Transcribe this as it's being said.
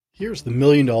Here's the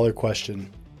million-dollar question.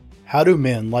 How do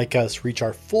men like us reach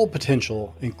our full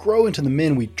potential and grow into the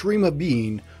men we dream of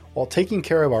being while taking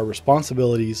care of our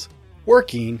responsibilities,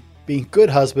 working, being good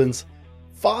husbands,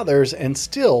 fathers, and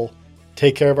still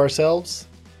take care of ourselves?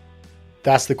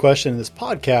 That's the question, and this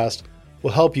podcast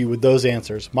will help you with those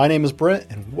answers. My name is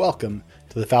Brent, and welcome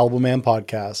to the Fallible Man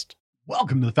Podcast.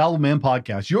 Welcome to the Fallible Man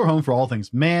Podcast, your home for all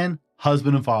things man,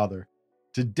 husband, and father.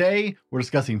 Today, we're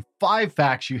discussing 5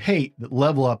 facts you hate that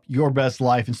level up your best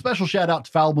life. And special shout out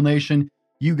to Fallible Nation.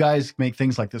 You guys make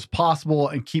things like this possible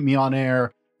and keep me on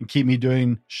air and keep me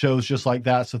doing shows just like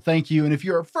that. So thank you. And if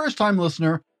you're a first-time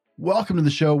listener, welcome to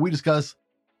the show. We discuss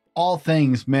all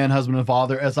things man, husband, and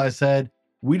father. As I said,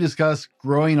 we discuss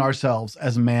growing ourselves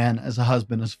as a man, as a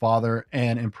husband, as father,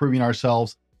 and improving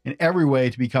ourselves in every way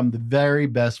to become the very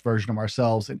best version of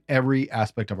ourselves in every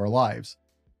aspect of our lives.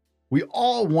 We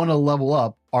all want to level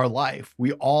up our life.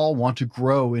 We all want to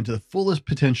grow into the fullest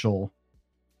potential,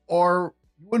 or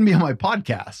you wouldn't be on my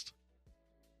podcast.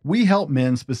 We help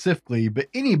men specifically, but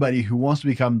anybody who wants to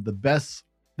become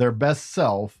their best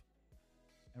self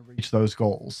and reach those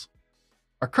goals.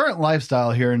 Our current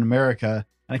lifestyle here in America,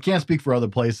 and I can't speak for other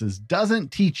places,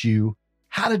 doesn't teach you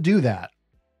how to do that.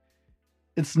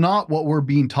 It's not what we're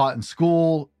being taught in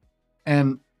school,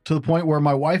 and to the point where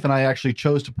my wife and I actually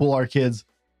chose to pull our kids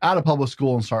out of public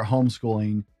school and start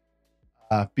homeschooling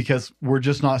because we're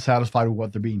just not satisfied with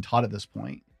what they're being taught at this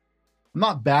point. I'm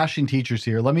not bashing teachers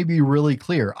here. Let me be really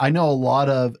clear. I know a lot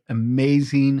of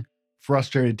amazing,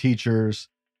 frustrated teachers,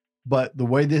 but the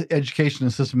way the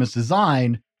education system is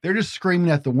designed, they're just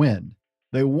screaming at the wind.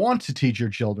 They want to teach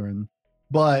your children,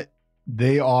 but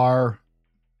they are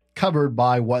covered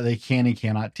by what they can and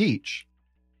cannot teach.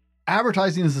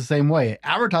 Advertising is the same way.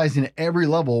 Advertising at every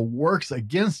level works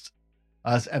against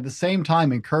us, at the same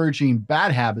time encouraging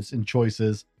bad habits and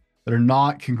choices that are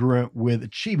not congruent with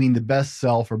achieving the best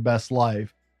self or best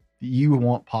life that you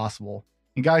want possible.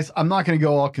 And guys, I'm not going to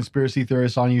go all conspiracy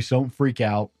theorists on you, so don't freak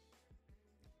out.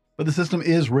 But the system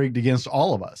is rigged against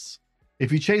all of us.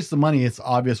 If you chase the money, it's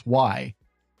obvious why.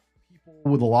 People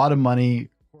with a lot of money,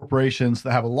 corporations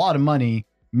that have a lot of money,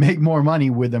 make more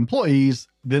money with employees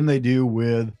than they do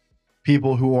with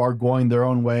people who are going their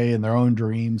own way and their own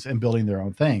dreams and building their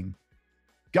own thing.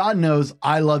 God knows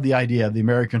I love the idea of the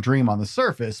American dream on the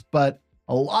surface, but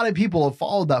a lot of people have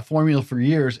followed that formula for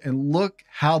years, and look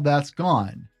how that's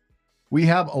gone. We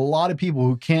have a lot of people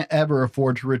who can't ever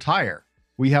afford to retire.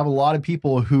 We have a lot of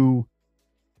people who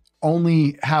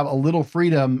only have a little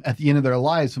freedom at the end of their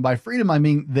lives. And by freedom, I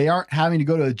mean they aren't having to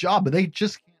go to a job, but they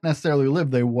just can't necessarily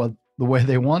live the way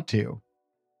they want to.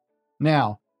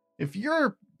 Now, if you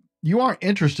aren't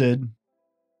interested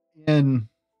in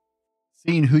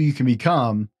seeing who you can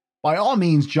become, by all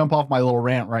means, jump off my little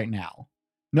rant right now.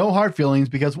 No hard feelings,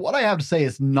 because what I have to say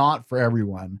is not for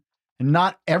everyone, and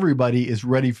not everybody is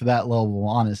ready for that level of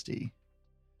honesty.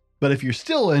 But if you're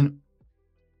still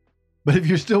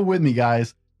with me,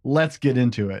 guys, let's get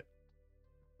into it.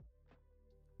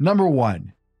 Number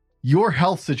 1, your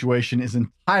health situation is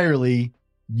entirely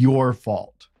your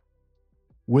fault.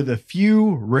 With a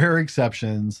few rare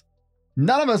exceptions,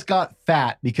 none of us got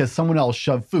fat because someone else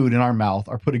shoved food in our mouth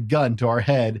or put a gun to our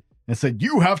head and said,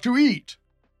 "You have to eat."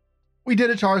 We did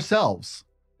it to ourselves.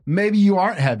 Maybe you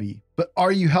aren't heavy, but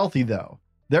are you healthy though?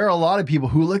 There are a lot of people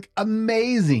who look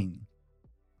amazing,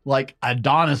 like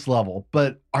Adonis level,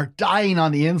 but are dying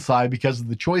on the inside because of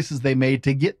the choices they made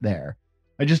to get there.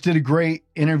 I just did a great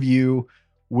interview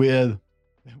with,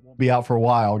 it won't be out for a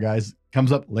while, guys,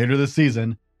 comes up later this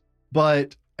season,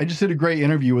 but I just did a great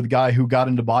interview with a guy who got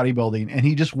into bodybuilding, and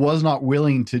he just was not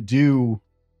willing to do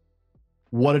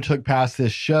what it took past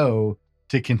this show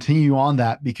to continue on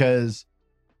that, because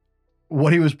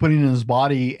what he was putting in his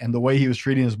body and the way he was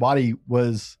treating his body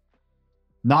was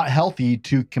not healthy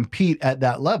to compete at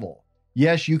that level.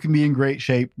 Yes, you can be in great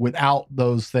shape without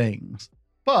those things,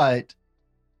 but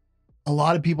a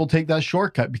lot of people take that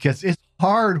shortcut because it's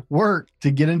hard work to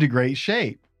get into great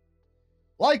shape.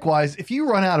 Likewise, if you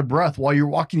run out of breath while you're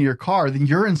walking to your car, then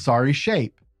you're in sorry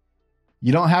shape.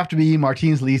 You don't have to be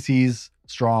Martinez Licis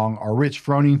strong or Rich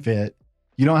Froning fit.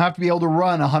 You don't have to be able to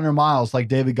run 100 miles like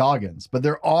David Goggins, but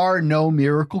there are no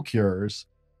miracle cures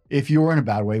if you're in a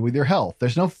bad way with your health.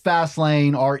 There's no fast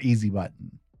lane or easy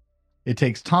button. It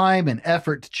takes time and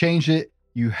effort to change it.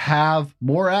 You have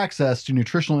more access to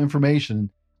nutritional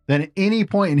information than at any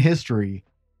point in history.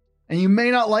 And you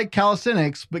may not like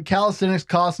calisthenics, but calisthenics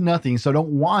costs nothing, so don't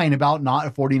whine about not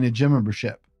affording a gym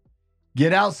membership.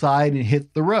 Get outside and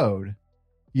hit the road.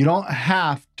 You don't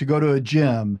have to go to a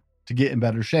gym to get in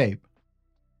better shape.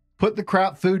 Put the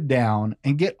crap food down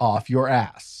and get off your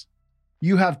ass.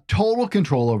 You have total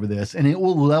control over this, and it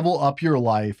will level up your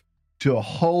life to a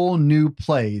whole new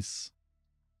place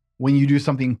when you do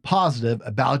something positive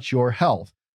about your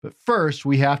health. But first,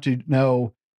 we have to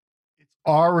know it's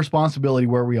our responsibility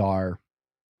where we are.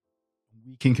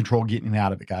 We can control getting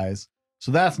out of it, guys.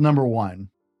 So that's number one.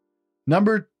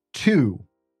 Number two,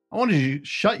 I want you to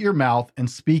shut your mouth and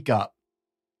speak up.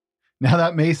 Now,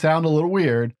 that may sound a little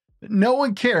weird, but no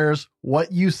one cares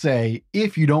what you say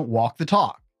if you don't walk the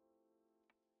talk.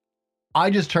 I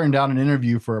just turned down an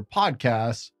interview for a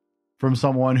podcast from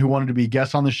someone who wanted to be a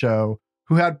guest on the show,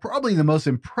 who had probably the most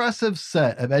impressive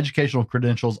set of educational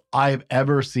credentials I've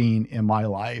ever seen in my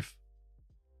life.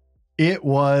 It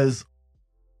was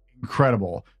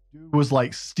incredible. Dude was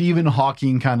like Stephen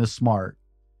Hawking kind of smart.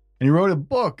 And he wrote a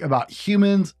book about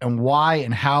humans and why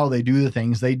and how they do the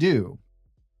things they do.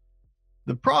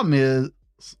 The problem is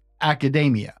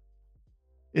academia.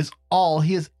 It's all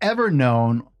he has ever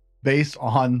known based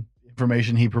on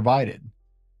information he provided.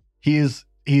 He's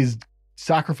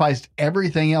sacrificed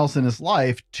everything else in his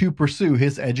life to pursue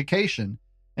his education.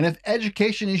 And if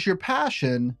education is your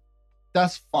passion,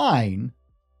 that's fine.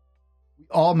 We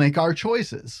all make our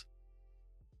choices.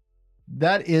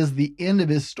 That is the end of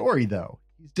his story, though.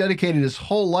 He's dedicated his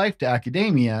whole life to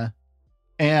academia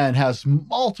and has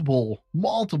multiple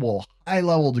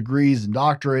high-level degrees and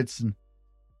doctorates.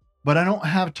 But I don't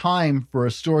have time for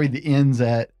a story that ends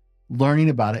at learning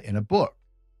about it in a book.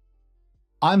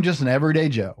 I'm just an everyday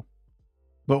Joe.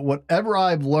 But whatever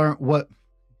I've learned, what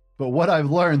I've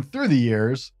learned through the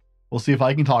years, we'll see if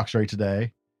I can talk straight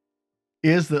today,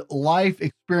 is that life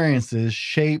experiences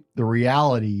shape the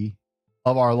reality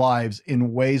of our lives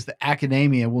in ways that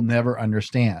academia will never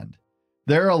understand.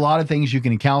 There are a lot of things you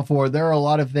can account for. There are a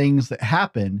lot of things that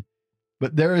happen,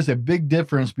 but there is a big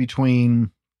difference between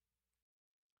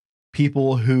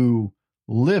people who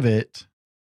live it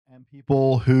and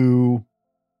people who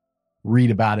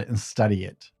read about it and study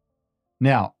it.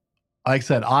 Now, like I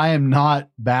said, I am not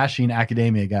bashing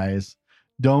academia, guys.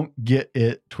 Don't get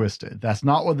it twisted. That's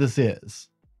not what this is.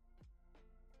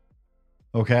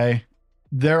 Okay?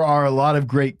 There are a lot of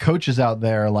great coaches out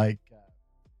there, like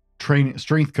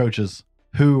strength coaches,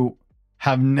 who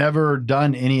have never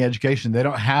done any education. They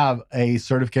don't have a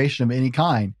certification of any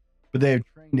kind, but they have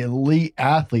trained elite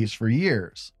athletes for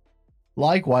years.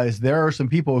 Likewise, there are some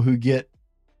people who get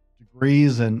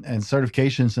degrees and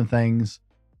certifications and things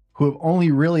who have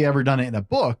only really ever done it in a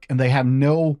book, and they have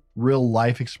no real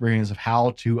life experience of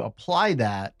how to apply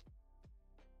that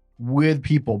with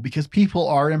people, because people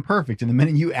are imperfect. And the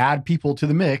minute you add people to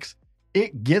the mix,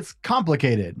 it gets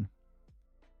complicated.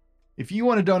 If you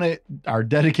want to donate or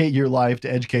dedicate your life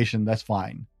to education, that's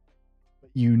fine.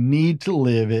 But you need to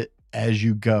live it as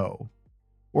you go.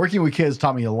 Working with kids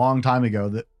taught me a long time ago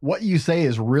that what you say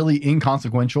is really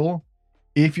inconsequential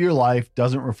if your life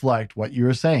doesn't reflect what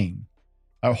you're saying.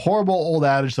 A horrible old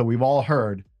adage that we've all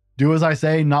heard, do as I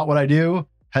say, not what I do,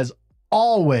 has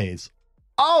always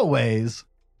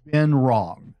been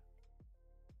wrong.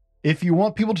 If you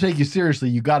want people to take you seriously,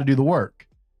 you got to do the work.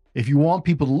 If you want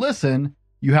people to listen,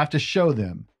 you have to show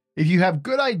them. If you have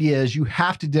good ideas, you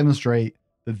have to demonstrate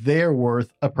that they're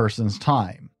worth a person's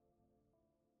time.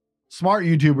 Smart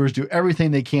YouTubers do everything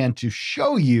they can to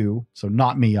show you, so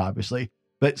not me, obviously,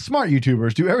 but smart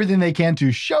YouTubers do everything they can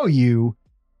to show you,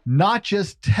 not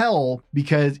just tell,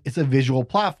 because it's a visual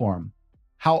platform.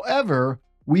 However,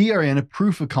 we are in a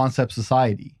proof of concept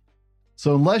society.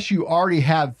 So unless you already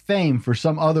have fame for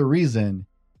some other reason,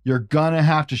 you're going to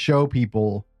have to show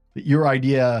people that your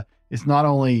idea is not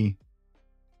only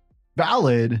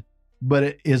valid, but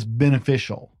it is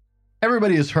beneficial.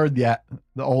 Everybody has heard the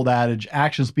old adage,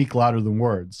 actions speak louder than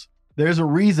words. There's a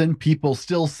reason people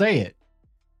still say it.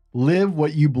 Live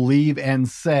what you believe and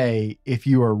say if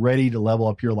you are ready to level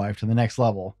up your life to the next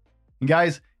level. And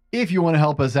guys, if you want to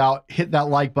help us out, hit that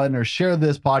like button or share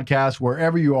this podcast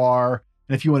wherever you are.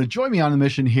 And if you want to join me on the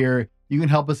mission here, you can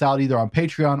help us out either on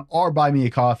Patreon or buy me a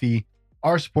coffee.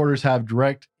 Our supporters have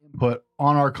direct input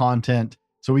on our content,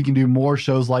 so we can do more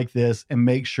shows like this and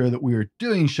make sure that we are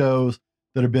doing shows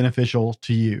that are beneficial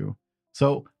to you.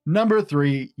 So number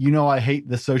 3, you know I hate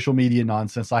the social media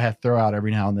nonsense I have to throw out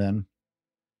every now and then.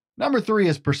 Number 3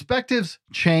 is perspectives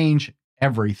change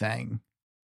everything.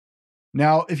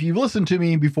 Now, if you've listened to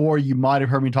me before, you might have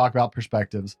heard me talk about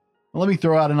perspectives. Well, let me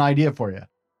throw out an idea for you.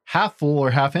 Half full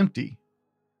or half empty?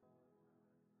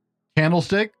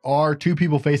 Candlestick or two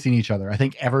people facing each other? I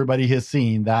think everybody has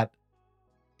seen that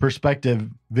perspective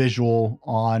visual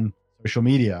on social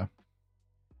media.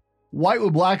 White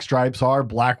with black stripes are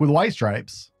black with white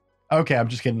stripes. Okay, I'm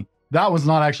just kidding. That was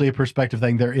not actually a perspective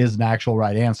thing. There is an actual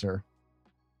right answer.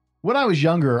 When I was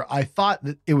younger, I thought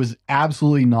that it was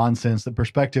absolutely nonsense that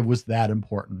perspective was that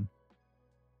important.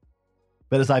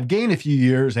 But as I've gained a few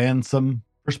years and some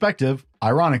perspective,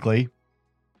 ironically,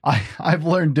 I've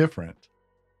learned different.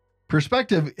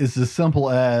 Perspective is as simple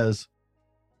as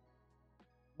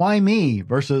why me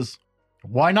versus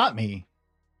why not me?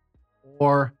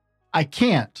 Or I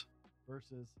can't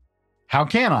versus how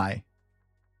can I?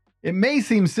 It may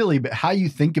seem silly, but how you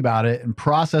think about it and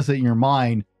process it in your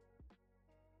mind,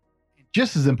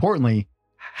 just as importantly,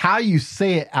 how you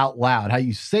say it out loud, how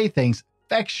you say things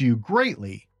affects you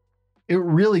greatly. It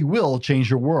really will change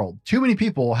your world. Too many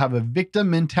people have a victim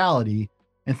mentality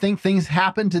and think things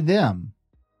happen to them.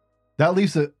 That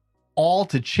leaves it all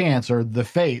to chance, or the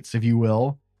fates, if you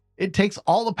will. It takes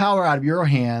all the power out of your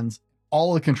hands,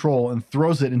 all the control, and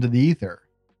throws it into the ether.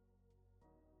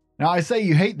 Now, I say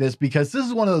you hate this because this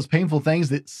is one of those painful things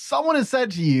that someone has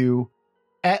said to you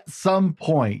at some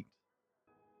point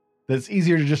that's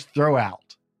easier to just throw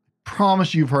out.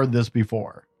 Promise you've heard this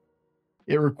before.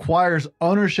 It requires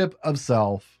ownership of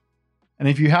self. And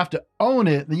if you have to own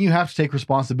it, then you have to take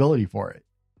responsibility for it.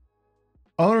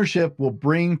 Ownership will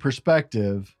bring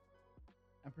perspective,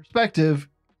 and perspective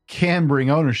can bring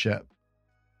ownership.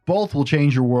 Both will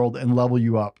change your world and level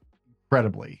you up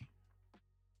incredibly.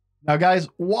 Now, guys,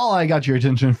 while I got your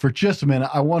attention for just a minute,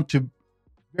 I want to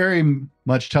very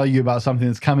much tell you about something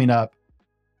that's coming up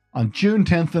on June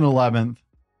 10th and 11th.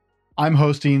 I'm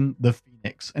hosting the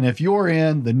Phoenix. And if you're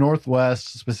in the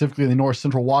Northwest, specifically the North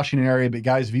Central Washington area, but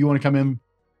guys, if you want to come in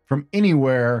from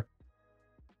anywhere,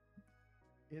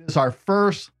 it is our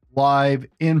first live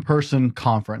in-person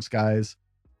conference, guys.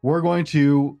 We're going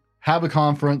to have a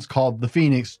conference called the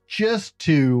Phoenix just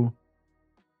to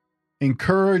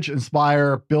encourage,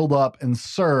 inspire, build up, and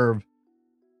serve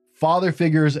father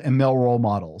figures and male role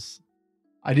models.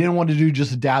 I didn't want to do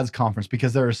just a dad's conference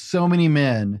because there are so many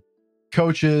men,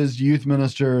 coaches, youth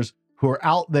ministers who are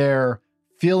out there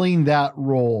filling that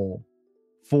role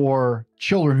for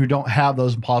children who don't have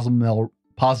those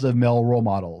positive male role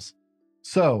models.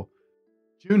 So,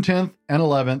 June 10th and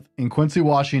 11th in Quincy,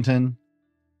 Washington.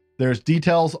 There's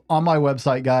details on my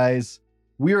website, guys.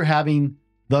 We are having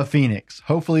the Phoenix.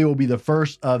 Hopefully, it will be the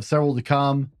first of several to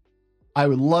come. I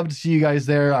would love to see you guys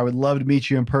there. I would love to meet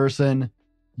you in person.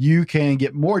 You can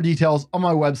get more details on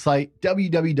my website,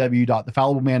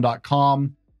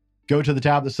 www.thefallibleman.com. Go to the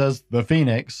tab that says The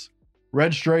Phoenix.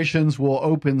 Registrations will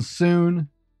open soon.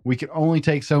 We can only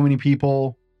take so many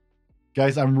people.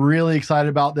 Guys, I'm really excited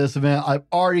about this event. I've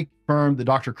already confirmed that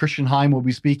Dr. Christian Heim will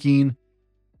be speaking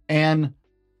and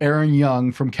Aaron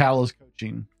Young from Catalyst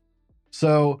Coaching.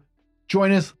 So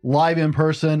join us live in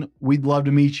person. We'd love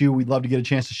to meet you. We'd love to get a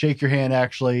chance to shake your hand,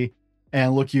 actually,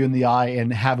 and look you in the eye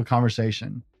and have a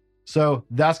conversation. So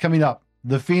that's coming up.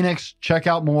 The Phoenix. Check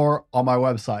out more on my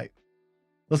website.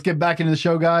 Let's get back into the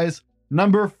show, guys.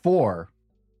 Number 4.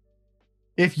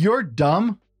 If you're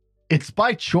dumb, it's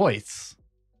by choice.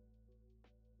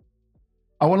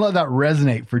 I want to let that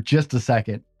resonate for just a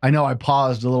second. I know I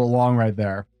paused a little long right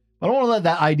there, but I want to let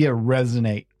that idea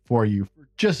resonate for you for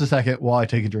just a second while I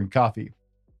take a drink of coffee.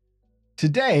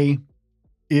 Today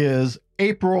is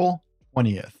April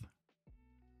 20th.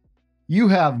 You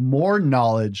have more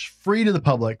knowledge free to the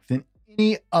public than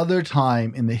any other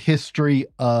time in the history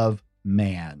of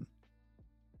man.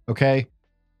 Okay?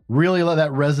 Really let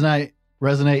that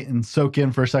resonate and soak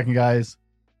in for a second, guys.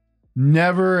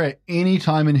 Never at any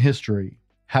time in history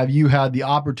have you had the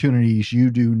opportunities you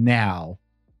do now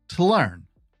to learn.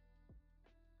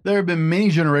 There have been many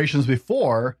generations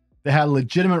before that had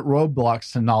legitimate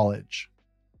roadblocks to knowledge.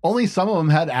 Only some of them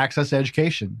had access to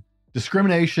education.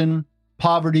 Discrimination,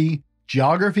 poverty,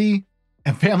 geography,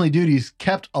 and family duties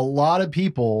kept a lot of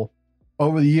people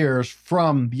over the years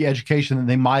from the education that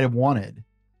they might have wanted.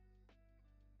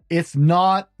 It's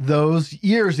not those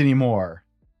years anymore.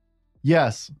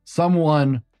 Yes,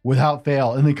 someone without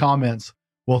fail in the comments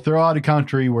will throw out a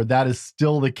country where that is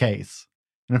still the case.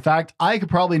 And in fact, I could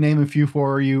probably name a few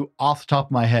for you off the top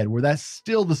of my head where that's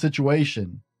still the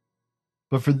situation.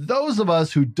 But for those of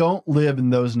us who don't live in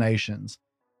those nations,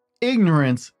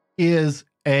 ignorance is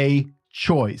a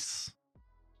choice.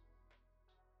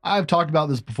 I've talked about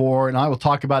this before, and I will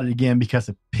talk about it again because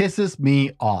it pisses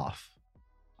me off.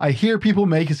 I hear people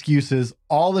make excuses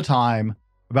all the time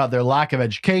about their lack of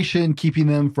education, keeping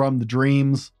them from the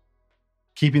dreams,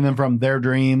 keeping them from their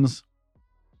dreams.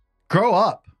 Grow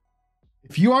up.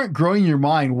 If you aren't growing your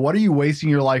mind, what are you wasting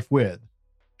your life with?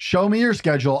 Show me your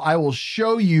schedule. I will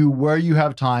show you where you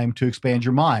have time to expand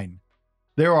your mind.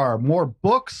 There are more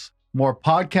books, more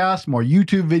podcasts, more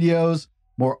YouTube videos,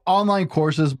 more online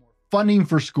courses, more funding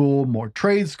for school, more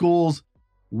trade schools,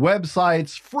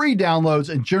 websites, free downloads,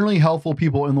 and generally helpful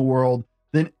people in the world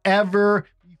than ever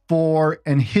before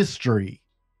in history.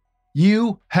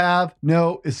 You have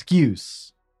no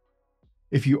excuse.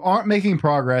 If you aren't making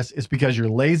progress, it's because you're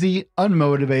lazy,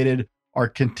 unmotivated, or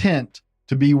content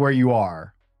to be where you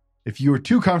are. If you are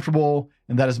too comfortable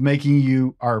and that is making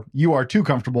you are too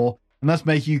comfortable and that's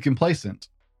making you complacent.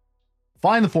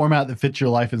 Find the format that fits your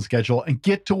life and schedule and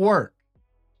get to work.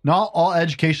 Not all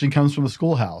education comes from the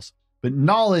schoolhouse, but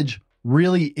knowledge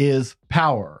really is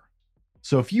power.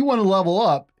 So if you want to level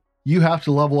up, you have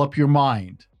to level up your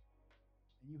mind.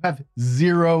 You have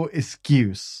zero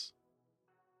excuse.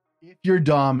 If you're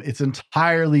dumb, it's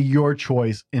entirely your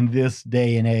choice in this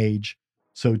day and age.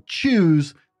 So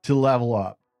choose to level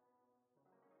up.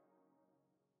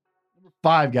 Number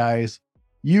 5, guys,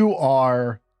 you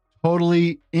are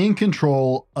totally in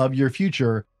control of your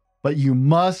future, but you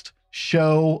must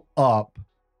show up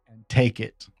and take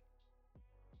it.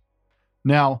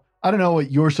 Now, I don't know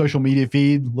what your social media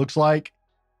feed looks like.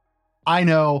 I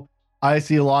know I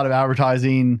see a lot of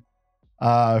advertising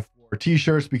for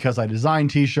t-shirts because I design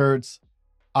t-shirts.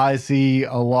 I see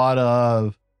a lot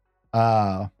of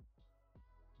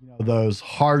those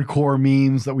hardcore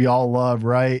memes that we all love,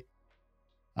 right?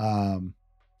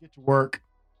 Get to work.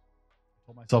 I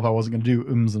told myself I wasn't going to do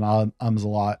ums and ums a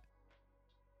lot.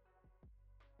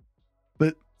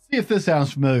 But see if this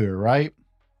sounds familiar, right?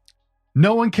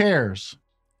 No one cares.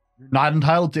 You're not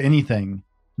entitled to anything.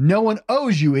 No one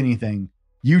owes you anything.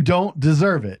 You don't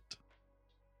deserve it.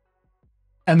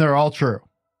 And they're all true.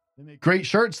 They make great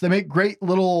shirts. They make great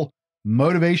little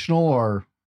motivational or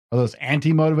are those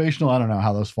anti-motivational? I don't know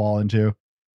how those fall into.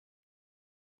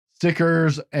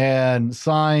 Stickers and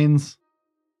signs.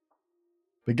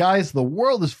 But guys, the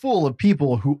world is full of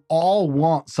people who all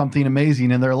want something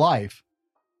amazing in their life.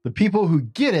 The people who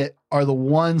get it are the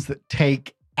ones that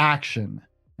take action.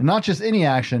 And not just any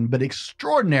action, but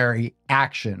extraordinary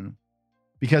action.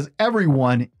 Because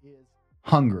everyone is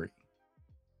hungry.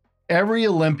 Every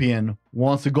Olympian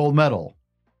wants a gold medal.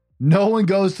 No one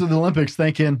goes to the Olympics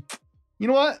thinking, you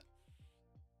know what?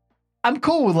 I'm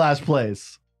cool with last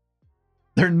place.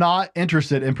 They're not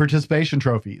interested in participation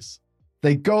trophies.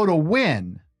 They go to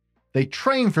win. They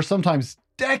train for sometimes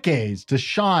decades to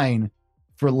shine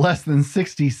for less than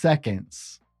 60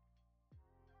 seconds.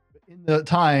 In the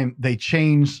time, they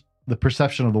change the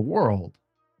perception of the world.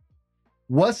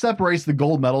 What separates the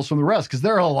gold medals from the rest? Because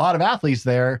there are a lot of athletes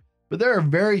there, but there are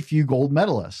very few gold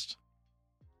medalists.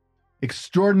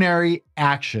 Extraordinary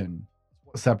action is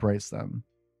what separates them.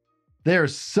 They are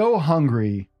so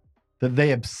hungry that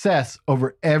they obsess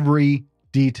over every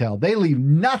detail. They leave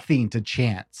nothing to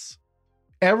chance.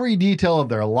 Every detail of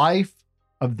their life,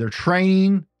 of their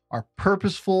training, are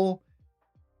purposeful,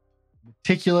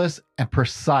 meticulous, and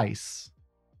precise.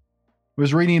 I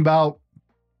was reading about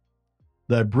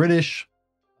the British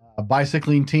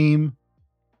bicycling team,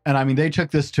 and I mean, they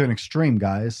took this to an extreme,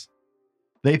 guys.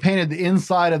 They painted the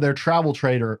inside of their travel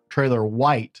trailer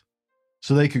white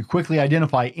so they could quickly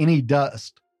identify any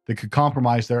dust that could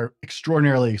compromise their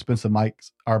extraordinarily expensive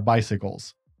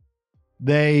bicycles.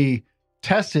 They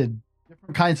tested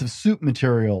different kinds of suit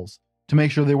materials to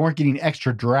make sure they weren't getting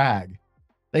extra drag.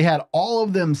 They had all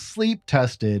of them sleep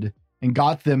tested and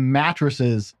got them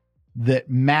mattresses that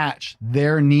match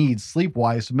their needs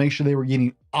sleep-wise to make sure they were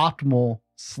getting optimal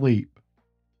sleep.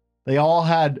 They all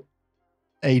had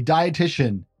a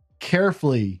dietitian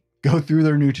carefully go through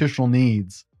their nutritional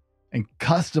needs and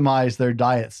customize their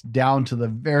diets down to the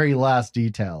very last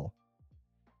detail.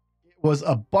 It was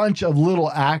a bunch of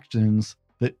little actions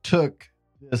that took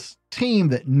this team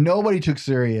that nobody took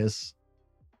serious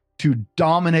to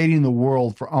dominating the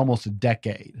world for almost a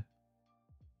decade.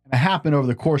 And it happened over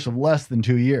the course of less than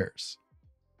 2 years.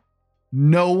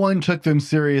 No one took them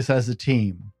serious as a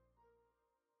team.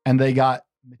 And they got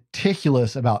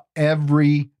meticulous about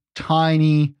every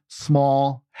tiny,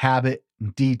 small habit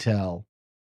and detail.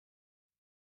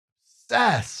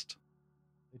 Obsessed.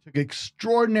 They took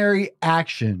extraordinary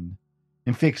action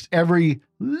and fixed every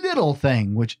little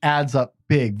thing, which adds up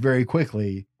big very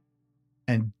quickly,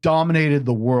 and dominated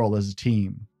the world as a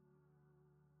team.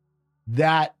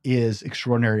 That is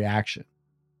extraordinary action.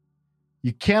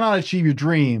 You cannot achieve your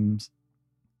dreams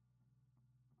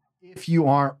if you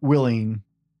aren't willing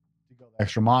to go the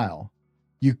extra mile.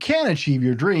 You can achieve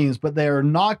your dreams, but they are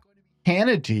not going to be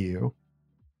handed to you.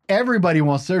 Everybody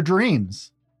wants their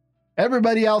dreams.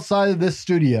 Everybody outside of this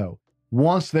studio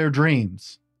wants their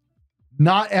dreams.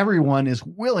 Not everyone is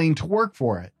willing to work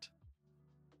for it.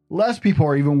 Less people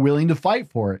are even willing to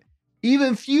fight for it.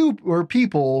 Even fewer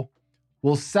people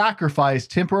will sacrifice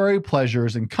temporary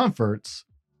pleasures and comforts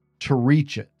to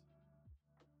reach it.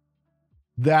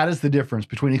 That is the difference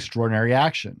between extraordinary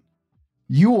action.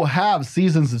 You will have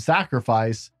seasons of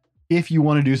sacrifice if you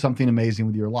want to do something amazing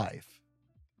with your life.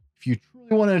 If you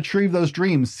truly want to achieve those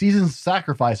dreams, seasons of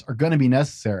sacrifice are going to be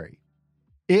necessary.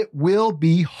 It will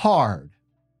be hard.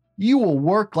 You will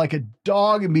work like a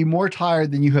dog and be more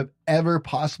tired than you have ever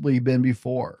possibly been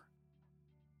before.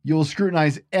 You'll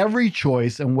scrutinize every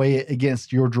choice and weigh it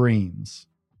against your dreams,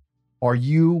 or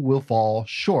you will fall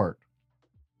short.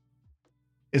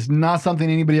 It's not something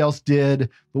anybody else did.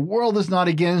 The world is not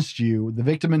against you. The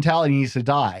victim mentality needs to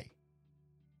die.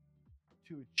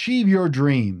 To achieve your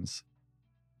dreams,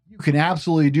 you can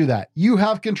absolutely do that. You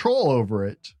have control over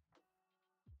it.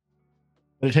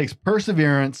 But it takes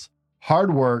perseverance,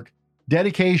 hard work,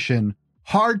 dedication,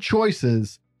 hard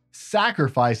choices,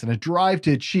 sacrifice, and a drive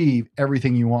to achieve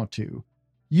everything you want to.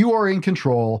 You are in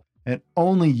control, and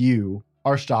only you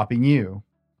are stopping you.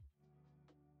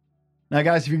 Now,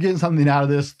 guys, if you're getting something out of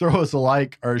this, throw us a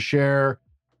like or a share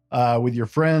with your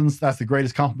friends. That's the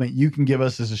greatest compliment you can give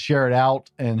us, is to share it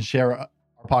out and share our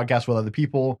podcast with other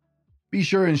people. Be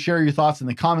sure and share your thoughts in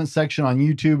the comments section on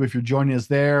YouTube if you're joining us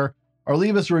there, or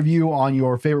leave us a review on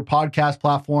your favorite podcast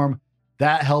platform.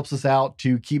 That helps us out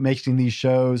to keep making these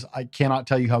shows. I cannot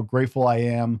tell you how grateful I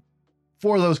am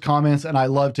for those comments, and I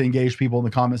love to engage people in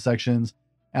the comment sections.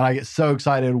 And I get so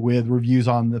excited with reviews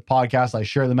on the podcast. I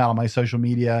share them out on my social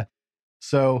media.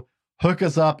 So hook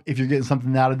us up if you're getting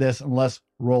something out of this, and let's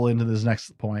roll into this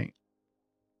next point.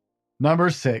 Number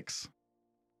 6,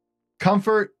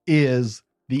 comfort is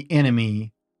the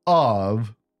enemy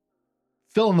of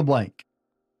fill in the blank.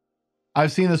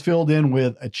 I've seen this filled in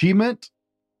with achievement,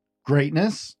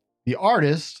 greatness, the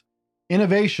artist,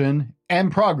 innovation,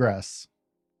 and progress.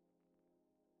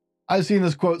 I've seen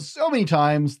this quote so many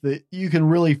times that you can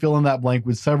really fill in that blank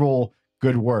with several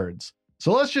good words.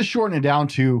 So let's just shorten it down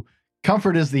to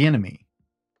comfort is the enemy.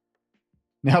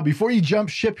 Now, before you jump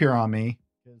ship here on me,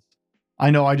 I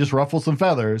know I just ruffled some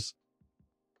feathers.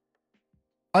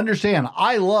 Understand,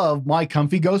 I love my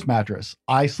comfy ghost mattress.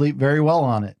 I sleep very well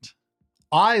on it.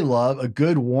 I love a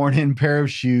good worn-in pair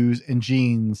of shoes and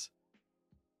jeans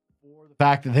for the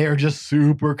fact that they are just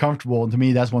super comfortable. And to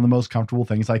me, that's one of the most comfortable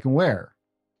things I can wear.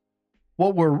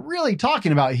 What we're really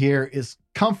talking about here is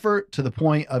comfort to the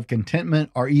point of contentment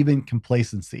or even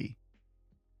complacency.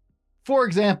 For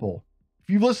example, if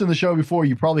you've listened to the show before,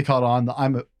 you probably caught on that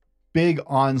I'm big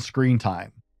on screen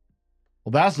time.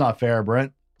 Well, that's not fair,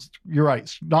 Brent. You're right.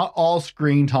 Not all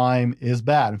screen time is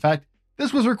bad. In fact,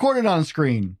 this was recorded on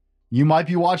screen. You might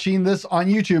be watching this on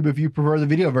YouTube if you prefer the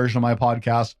video version of my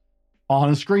podcast on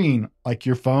a screen, like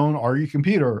your phone or your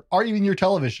computer or even your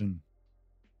television.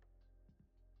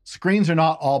 Screens are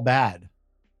not all bad.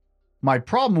 My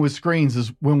problem with screens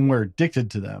is when we're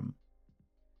addicted to them.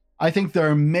 I think they're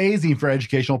amazing for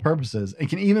educational purposes and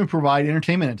can even provide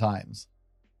entertainment at times.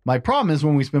 My problem is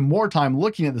when we spend more time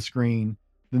looking at the screen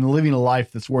than living a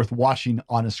life that's worth watching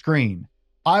on a screen.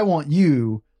 I want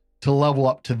you to level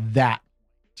up to that.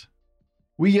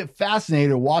 We get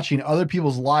fascinated watching other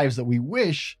people's lives that we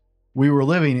wish we were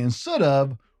living instead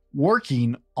of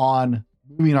working on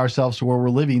moving ourselves to where we're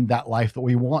living that life that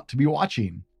we want to be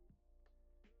watching.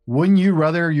 Wouldn't you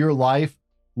rather your life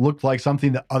looked like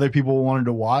something that other people wanted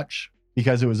to watch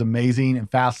because it was amazing and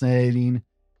fascinating,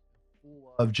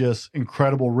 full of just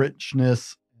incredible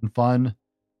richness and fun,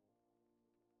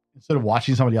 instead of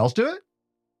watching somebody else do it?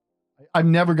 I've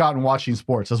never gotten watching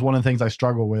sports. That's one of the things I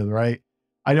struggle with, right?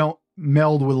 I don't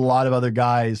meld with a lot of other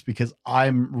guys because I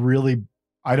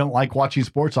don't like watching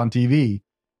sports on TV.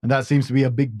 And that seems to be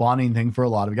a big bonding thing for a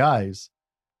lot of guys.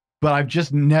 But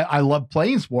I love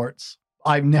playing sports.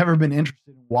 I've never been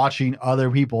interested in watching other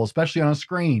people, especially on a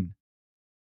screen.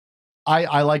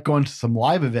 I like going to some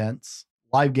live events.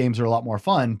 Live games are a lot more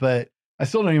fun, but I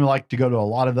still don't even like to go to a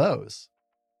lot of those.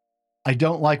 I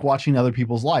don't like watching other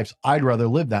people's lives. I'd rather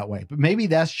live that way, but maybe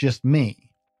that's just me.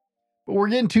 But we're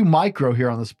getting too micro here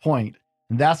on this point,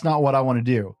 and that's not what I want to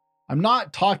do. I'm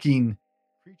not talking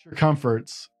creature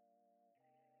comforts,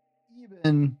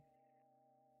 even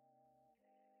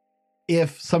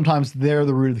if sometimes they're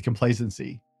the root of the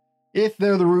complacency. If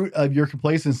they're the root of your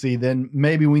complacency, then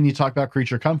maybe we need to talk about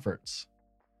creature comforts.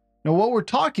 Now, what we're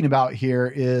talking about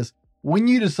here is when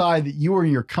you decide that you are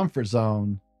in your comfort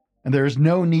zone and there is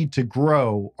no need to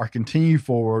grow or continue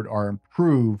forward or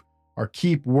improve or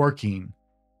keep working,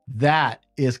 that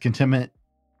is contentment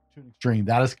to an extreme.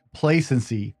 That is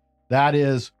complacency. That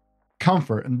is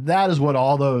comfort. And that is what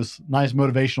all those nice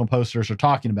motivational posters are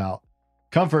talking about.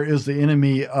 Comfort is the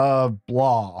enemy of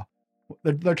blah.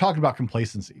 They're talking about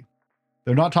complacency.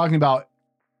 They're not talking about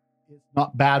it's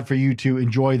not bad for you to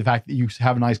enjoy the fact that you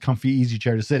have a nice, comfy, easy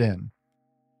chair to sit in.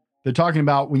 They're talking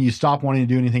about when you stop wanting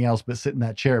to do anything else but sit in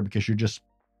that chair because you're just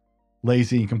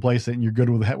lazy and complacent and you're good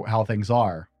with how things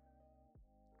are.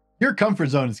 Your comfort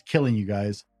zone is killing you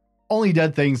guys. Only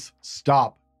dead things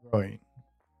stop growing.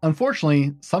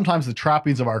 Unfortunately, sometimes the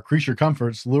trappings of our creature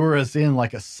comforts lure us in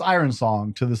like a siren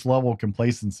song to this level of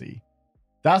complacency.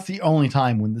 That's the only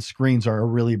time when the screens are a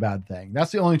really bad thing.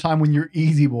 That's the only time when your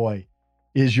easy boy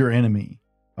is your enemy.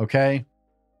 Okay?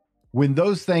 When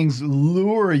those things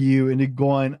lure you into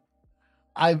going,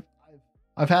 I've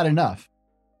had enough.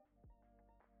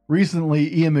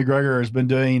 Recently, Ian McGregor has been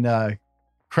doing a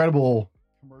incredible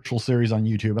commercial series on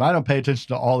YouTube. And I don't pay attention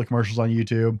to all the commercials on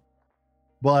YouTube,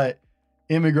 but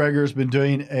Ian McGregor has been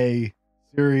doing a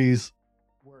series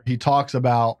where he talks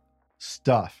about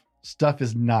stuff. Stuff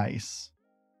is nice.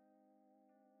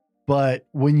 But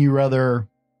when you rather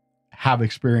have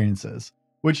experiences,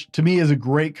 which to me is a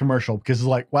great commercial because it's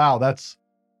like, wow, that's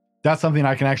something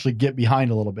I can actually get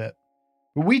behind a little bit.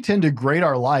 But we tend to grade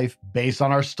our life based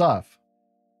on our stuff.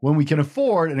 When we can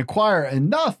afford and acquire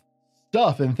enough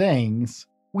stuff and things,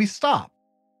 we stop.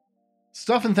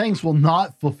 Stuff and things will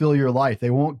not fulfill your life. They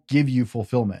won't give you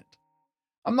fulfillment.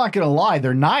 I'm not going to lie.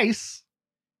 They're nice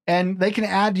and they can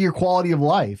add to your quality of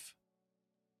life.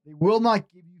 They will not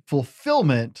give you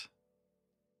fulfillment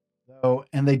though,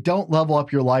 and they don't level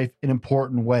up your life in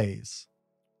important ways.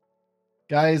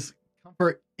 Guys,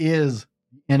 comfort is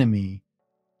the enemy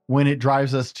when it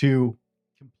drives us to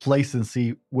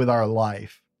complacency with our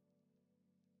life.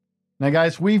 Now,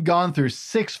 guys, we've gone through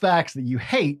 6 facts that you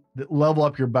hate that level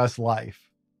up your best life.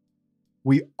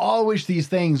 We all wish these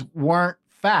things weren't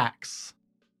facts,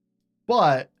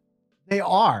 but they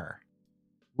are.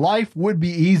 Life would be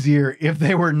easier if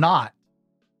they were not.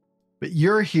 But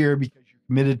you're here because you're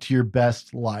committed to your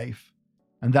best life.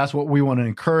 And that's what we want to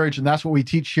encourage. And that's what we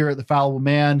teach here at The Fallible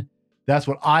Man. That's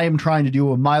what I am trying to do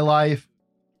with my life.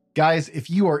 Guys, if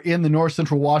you are in the North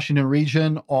Central Washington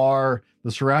region or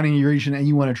the surrounding region and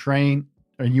you want to train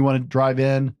and you want to drive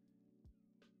in,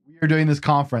 we are doing this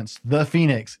conference, The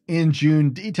Phoenix, in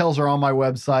June. Details are on my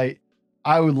website.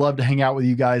 I would love to hang out with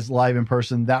you guys live in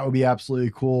person. That would be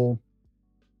absolutely cool.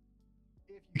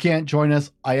 If you can't join us,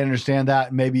 I understand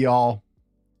that. Maybe I'll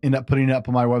end up putting it up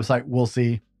on my website. We'll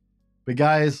see. But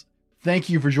guys, thank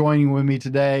you for joining with me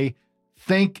today.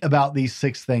 Think about these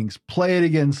 6 things. Play it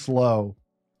again slow.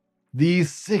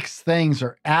 These 6 things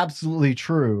are absolutely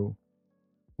true.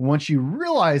 Once you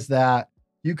realize that,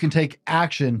 you can take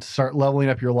action to start leveling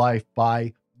up your life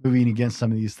by moving against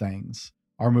some of these things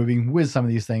or moving with some of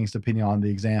these things, depending on the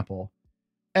example.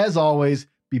 As always,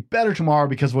 be better tomorrow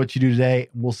because of what you do today.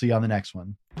 And we'll see you on the next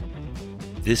one.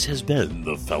 This has been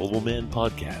the Fallible Man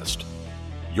Podcast,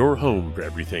 your home for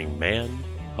everything man,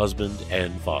 husband,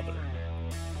 and father.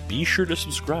 Be sure to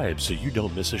subscribe so you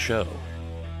don't miss a show.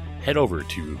 Head over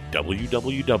to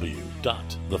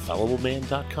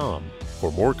www.thefallibleman.com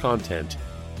for more content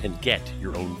and get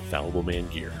your own Fallible Man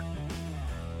gear.